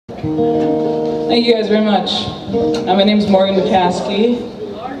Thank you guys very much. My name is Morgan Mecaskey,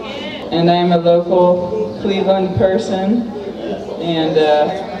 and I am a local Cleveland person, and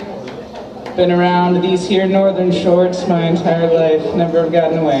been around these here northern shorts my entire life, never have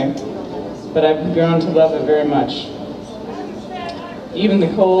gotten away, but I've grown to love it very much. Even the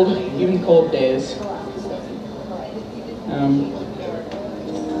cold days.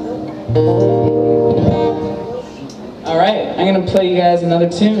 Alright, I'm gonna play you guys another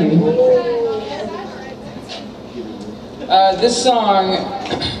tune. This song,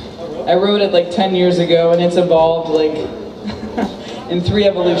 I wrote it like 10 years ago, and it's evolved like in 3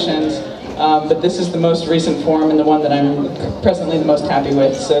 evolutions, but this is the most recent form and the one that I'm presently the most happy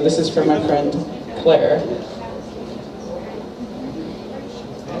with, so this is for my friend Claire.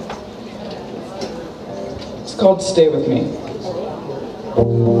 It's called Stay With Me.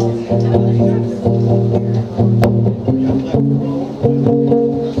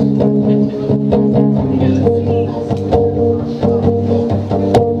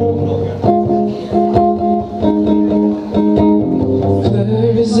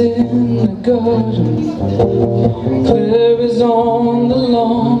 Claire is in the garden, Claire is on the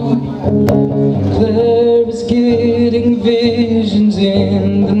lawn, Claire is getting visions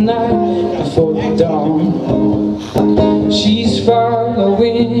in the night before the dawn. She's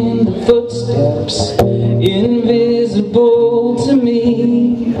following the footsteps, invisible to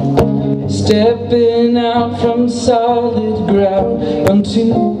me, stepping out from solid ground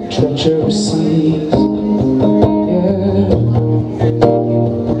onto treacherous seas.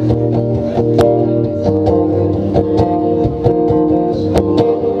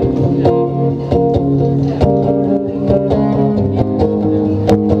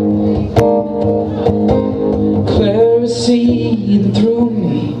 Seeing through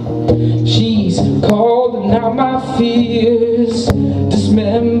me, she's calling out my fears,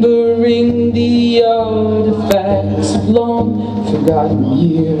 dismembering the artifacts of long forgotten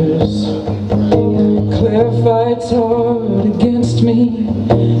years. Claire fights hard against me,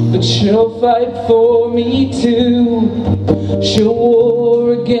 but she'll fight for me too. She'll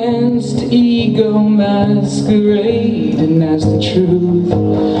war against ego masquerading as the truth.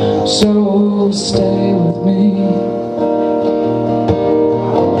 So stay with me.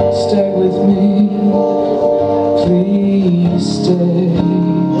 Stay with me, please stay.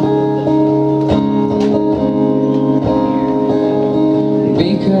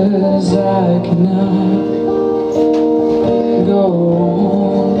 Because I cannot go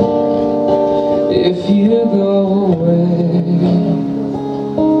on if you go away.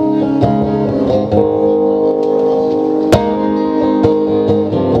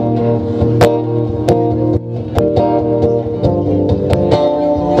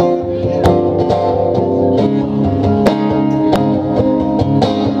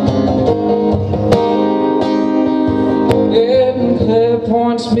 Claire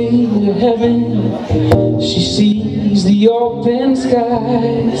points me to heaven. She sees the open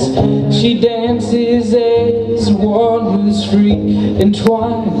skies. She dances as one who's free,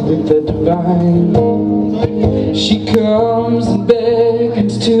 entwined with the divine. She comes and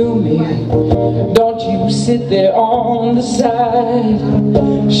beckons to me. Don't you sit there on the side.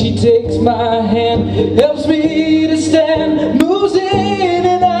 She takes my hand, helps me to stand, moves in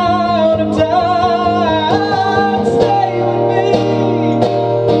and out of time.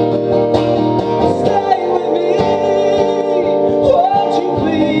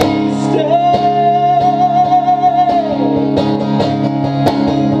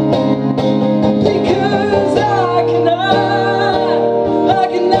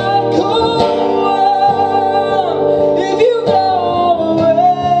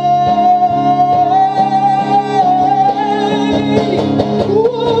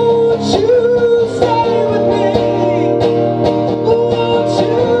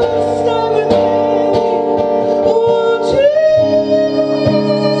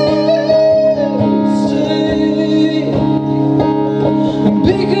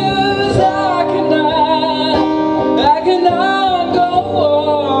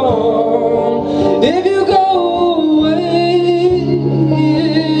 If you go away,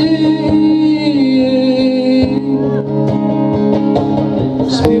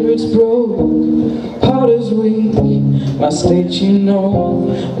 spirits broke, heart is weak. My state you know,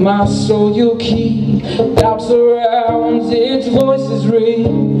 my soul you'll keep. Doubt surrounds, its voices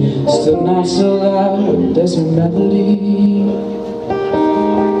ring, still not so loud as her melody.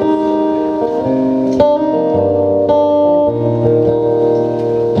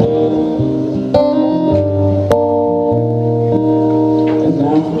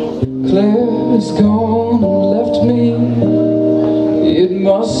 Claire is gone and left me. It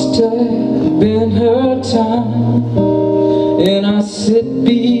must must have been her time, and I sit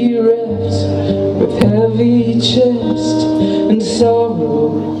bereft with heavy chest and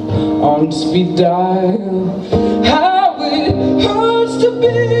sorrow on speed dial. How it hurts to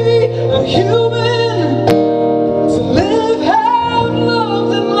be a human